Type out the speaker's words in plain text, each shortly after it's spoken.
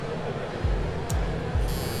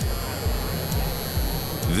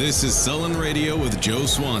This is Sullen Radio with Joe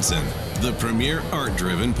Swanson, the premier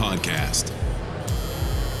art-driven podcast.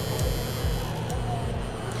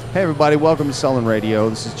 Hey everybody, welcome to Sullen Radio.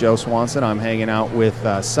 This is Joe Swanson. I'm hanging out with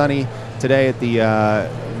Sonny today at the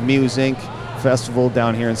MUSINK Festival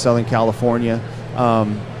down here in Southern California.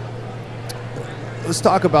 Let's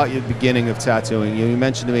talk about your beginning of tattooing. You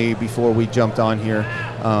mentioned to me before we jumped on here,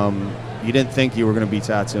 you didn't think you were going to be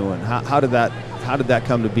tattooing. How did that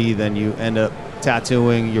come to be? Then you end up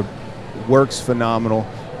tattooing. Your work's phenomenal.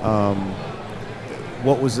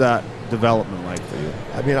 What was that development like for you?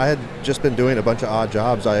 I mean, I had just been doing a bunch of odd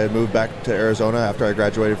jobs. I had moved back to Arizona after I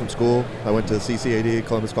graduated from school. I went to CCAD,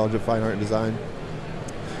 Columbus College of Fine Art and Design.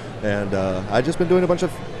 And I'd just been doing a bunch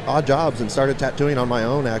of odd jobs and started tattooing on my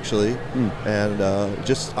own, actually. And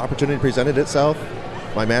just opportunity presented itself.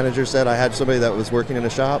 My manager said I had somebody that was working in a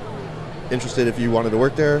shop, interested if you wanted to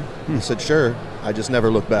work there. I said, sure. I just never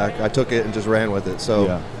looked back. I took it and just ran with it. So,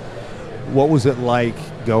 yeah. What was it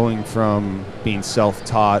like going from being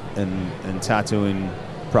self-taught and tattooing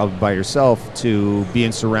probably by yourself to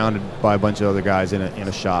being surrounded by a bunch of other guys in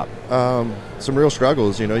a shop? Some real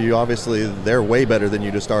struggles. You know, they're way better than you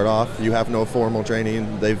to start off. You have no formal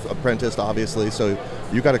training. They've apprenticed, obviously, so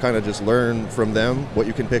you got to kind of just learn from them what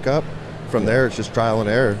you can pick up. From there, it's just trial and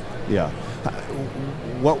error. Yeah.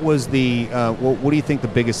 What was what do you think the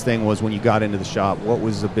biggest thing was when you got into the shop? What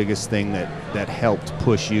was the biggest thing that helped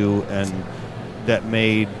push you and that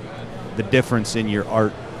made the difference in your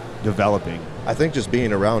art developing? I think just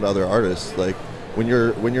being around other artists. Like when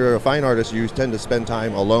you're a fine artist, you tend to spend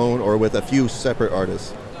time alone or with a few separate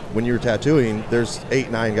artists. When you're tattooing, there's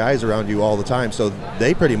 8-9 guys around you all the time, so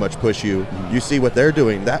they pretty much push you. You see what they're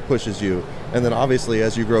doing, that pushes you. And then obviously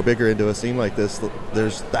as you grow bigger into a scene like this,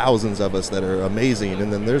 there's thousands of us that are amazing,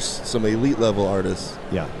 and then there's some elite level artists.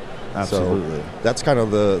 Yeah, absolutely. So that's kind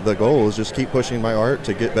of the goal, is just keep pushing my art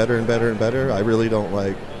to get better and better and better. I really don't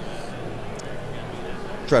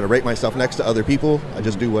try to rate myself next to other people. I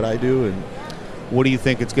just do what I do. And what do you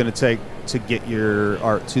think it's going to take to get your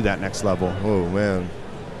art to that next level? Oh man,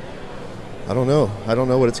 I don't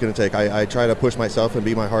know what it's going to take. I try to push myself and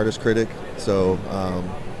be my hardest critic. So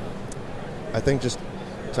I think just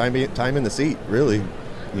time in the seat, really.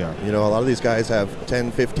 Yeah. You know, a lot of these guys have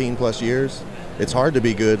 10, 15 plus years. It's hard to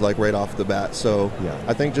be good right off the bat. So yeah.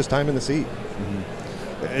 I think just time in the seat.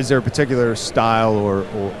 Mm-hmm. Is there a particular style or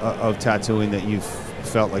of tattooing that you've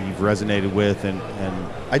felt like you've resonated with? And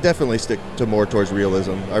I definitely stick to more towards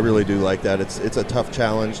realism. I really do like that. It's a tough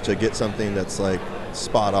challenge to get something that's like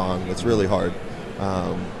spot on. It's really hard.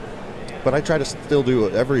 But I try to still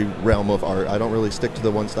do every realm of art. I don't really stick to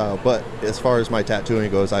the one style. But as far as my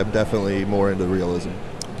tattooing goes, I'm definitely more into realism.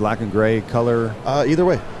 Black and gray, color? Either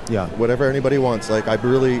way. Yeah. Whatever anybody wants. Like, I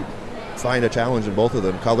really find a challenge in both of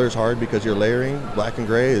them. Color's hard because you're layering. Black and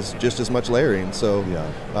gray is just as much layering. So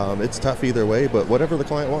yeah. It's tough either way, but whatever the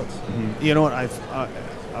client wants. Mm-hmm. You know what?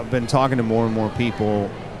 I've been talking to more and more people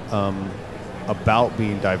about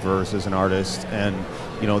being diverse as an artist, and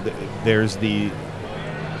you know, there's a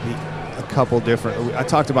couple different. I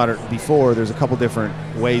talked about it before. There's a couple different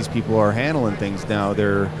ways people are handling things now.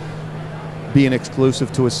 They're being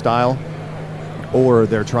exclusive to a style, or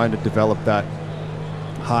they're trying to develop that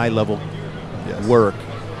high-level work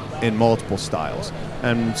in multiple styles,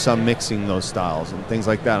 and some mixing those styles and things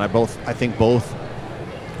like that. I think both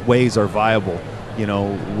ways are viable. You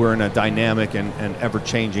know, we're in a dynamic and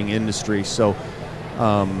ever-changing industry. So,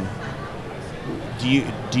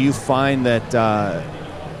 do you find that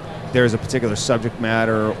there's a particular subject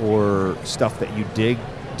matter or stuff that you dig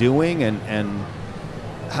doing, and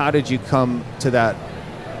how did you come to that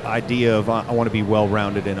idea of I want to be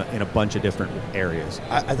well-rounded in a bunch of different areas?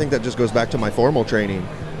 I think that just goes back to my formal training.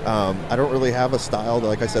 I don't really have a style,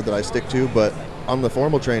 like I said, that I stick to, but on the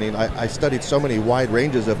formal training, I studied so many wide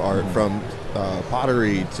ranges of art, from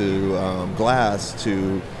pottery to glass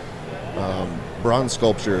to bronze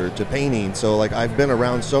sculpture to painting. So like, I've been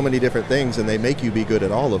around so many different things, and they make you be good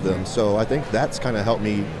at all of them. So I think that's kind of helped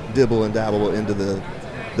me dibble and dabble into the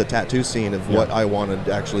tattoo scene of what I wanted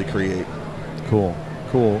to actually create. Cool.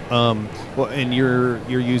 Well, and you're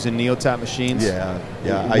using Neotap machines? Yeah.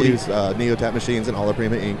 I use Neotap machines and Alla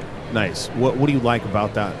Prima ink. Nice. What do you like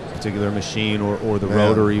about that particular machine, or the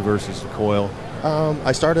rotary versus the coil?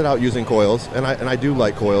 I started out using coils, and I do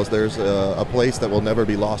like coils. There's a place that will never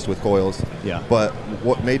be lost with coils. Yeah. But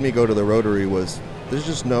what made me go to the rotary was there's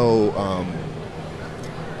just no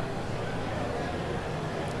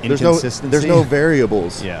there's no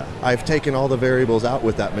variables. Yeah. I've taken all the variables out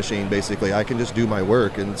with that machine. Basically, I can just do my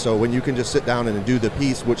work, and so when you can just sit down and do the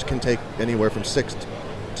piece, which can take anywhere from 6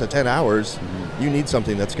 to 10 hours, you need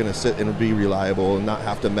something that's going to sit and be reliable and not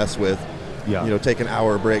have to mess with, take an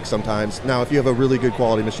hour break sometimes. Now, if you have a really good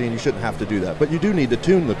quality machine, you shouldn't have to do that. But you do need to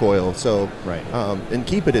tune the coil, and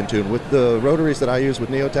keep it in tune. With the rotaries that I use with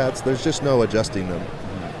Neotats, there's just no adjusting them.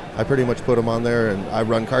 I pretty much put them on there, and I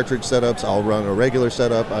run cartridge setups. I'll run a regular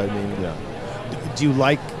setup. I mean, do you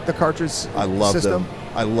like the cartridge I love system? them.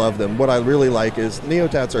 I love them. What I really like is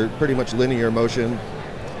Neotats are pretty much linear motion.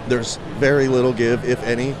 There's very little give, if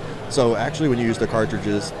any. So actually, when you use the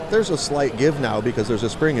cartridges, there's a slight give now because there's a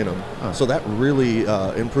spring in them. So that really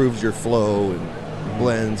improves your flow and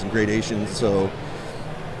blends and gradations. So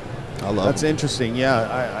I love That's interesting.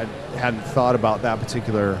 Yeah, I hadn't thought about that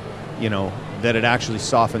particular, that it actually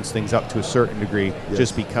softens things up to a certain degree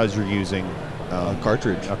just because you're using a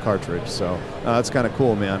cartridge. So that's kind of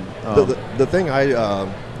cool, man. The thing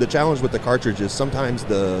the challenge with the cartridge is sometimes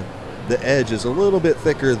the edge is a little bit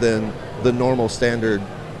thicker than the normal standard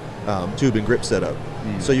tube and grip setup.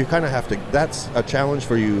 So you kind of have to, that's a challenge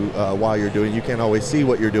for you while you're doing. You can't always see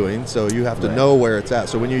what you're doing, so you have to know where it's at.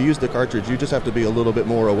 So when you use the cartridge, you just have to be a little bit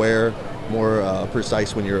more aware, more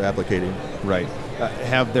precise when you're applicating. Right.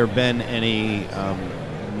 Have there been any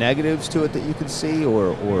negatives to it that you can see,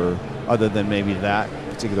 or other than maybe that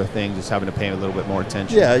particular thing, just having to pay a little bit more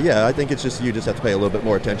attention? Yeah, I think it's just you just have to pay a little bit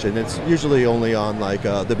more attention. It's usually only on like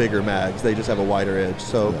the bigger mags. They just have a wider edge.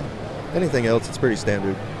 So anything else, it's pretty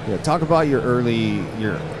standard. Yeah. Talk about your early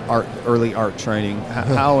art training.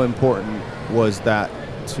 How important was that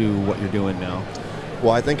to what you're doing now?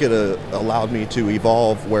 Well, I think it allowed me to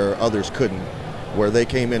evolve where others couldn't. Where they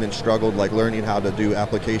came in and struggled, like learning how to do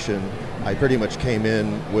application, I pretty much came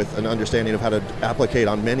in with an understanding of how to applicate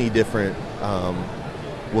on many different,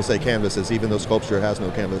 we'll say canvases, even though sculpture has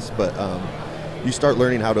no canvas. But you start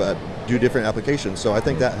learning how to do different applications. So I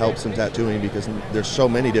think that helps in tattooing because there's so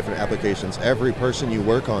many different applications. Every person you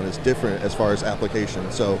work on is different as far as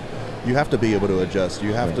application. So you have to be able to adjust.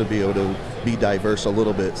 You have to be able to be diverse a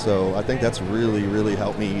little bit. So I think that's really, really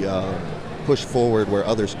helped me push forward where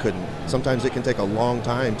others couldn't. Sometimes it can take a long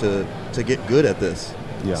time to get good at this.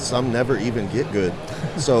 Yeah. Some never even get good.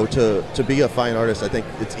 So to be a fine artist, I think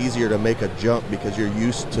it's easier to make a jump because you're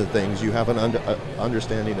used to things. You have an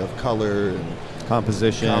understanding of color and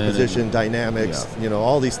composition, dynamics,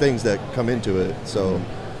 all these things that come into it. So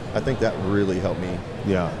I think that really helped me.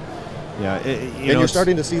 Yeah. You're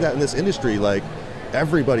starting to see that in this industry. Like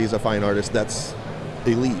everybody's a fine artist that's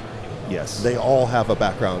elite. Yes. They all have a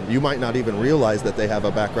background. You might not even realize that they have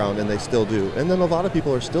a background, and they still do. And then a lot of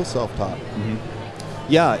people are still self-taught.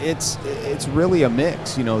 Yeah, it's really a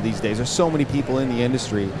mix, these days. There's so many people in the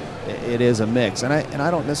industry. It is a mix. And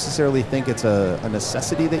I don't necessarily think it's a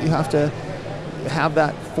necessity that you have to have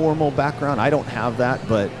that formal background. I don't have that,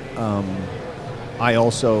 but I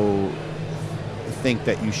also think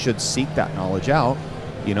that you should seek that knowledge out,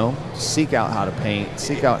 seek out how to paint,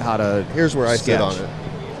 seek out how to Here's where sketch. I sit on it.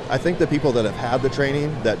 I think the people that have had the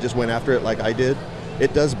training that just went after it like I did,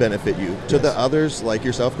 it does benefit you. To the others like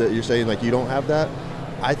yourself that you're saying like you don't have that,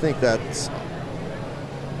 I think that's,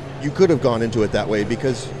 you could have gone into it that way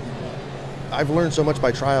because I've learned so much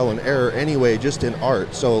by trial and error anyway, just in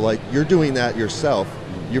art. So like you're doing that yourself.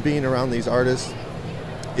 You're being around these artists.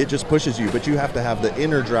 It just pushes you, but you have to have the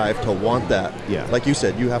inner drive to want that. Yeah. Like you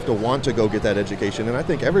said, you have to want to go get that education, and I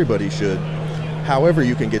think everybody should. However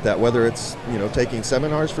you can get that, whether it's taking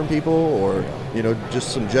seminars from people or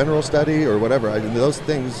just some general study or whatever. Those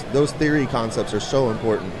things, those theory concepts are so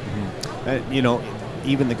important.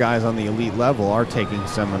 Even the guys on the elite level are taking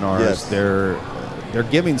seminars. Yes. They're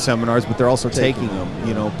giving seminars, but they're also taking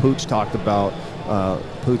them. Pooch talked about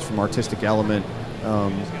Pooch from Artistic Element.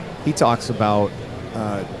 He talks about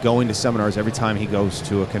going to seminars every time he goes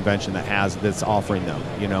to a convention that's offering them,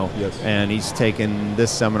 Yes. And he's taken this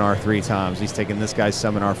seminar 3 times. He's taken this guy's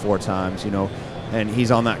seminar 4 times, and he's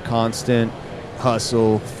on that constant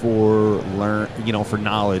hustle for for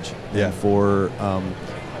knowledge and for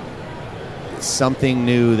something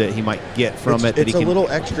new that he might get from it. It's a little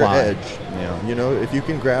extra apply. edge. Yeah. If you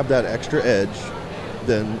can grab that extra edge,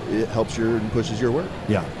 then it helps and pushes your work.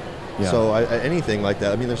 Yeah. So anything like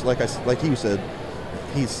that. I mean, there's like you said,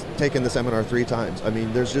 he's taken the seminar 3 times. I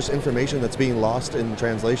mean, there's just information that's being lost in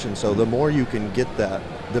translation. So the more you can get that,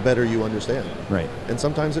 the better you understand. Right. And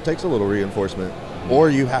sometimes it takes a little reinforcement, or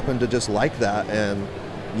you happen to just like that, and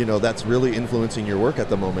that's really influencing your work at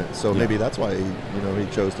the moment. So maybe that's why he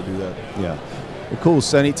chose to do that. Yeah. Well, cool,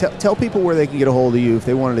 Sonny. Tell people where they can get a hold of you if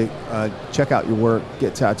they wanted to check out your work,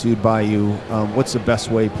 get tattooed by you. What's the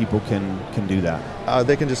best way people can do that?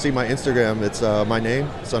 They can just see my Instagram. It's my name,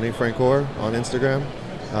 Sonny Francoeur, on Instagram.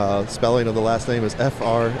 Spelling of the last name is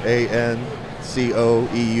Francoeur.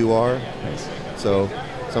 Coeur. Nice. So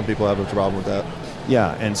some people have a problem with that.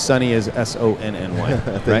 Yeah, and Sonny is Sonny.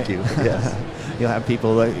 Thank right? you. Yes. You'll have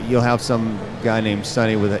people. You'll have some guy named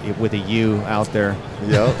Sonny with a U out there.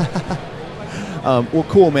 Yep. Well,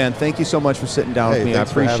 cool, man. Thank you so much for sitting down with me. I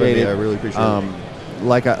appreciate it. I really appreciate it.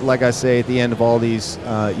 Like I say at the end of all these,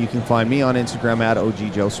 you can find me on Instagram at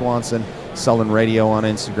OG Joe Swanson. Sullen Radio on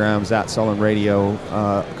Instagram is at Sullen Radio.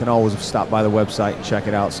 You can always stop by the website and check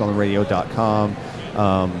it out, sullenradio.com.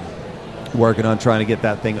 Working on trying to get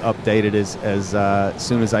that thing updated as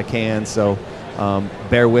soon as I can, so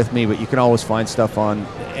bear with me, but you can always find stuff on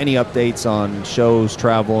any updates on shows,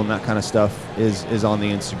 travel, and that kind of stuff is on the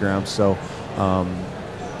Instagram. So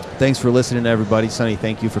thanks for listening, everybody. Sonny,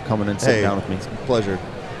 thank you for coming and sitting down with me. It's a pleasure.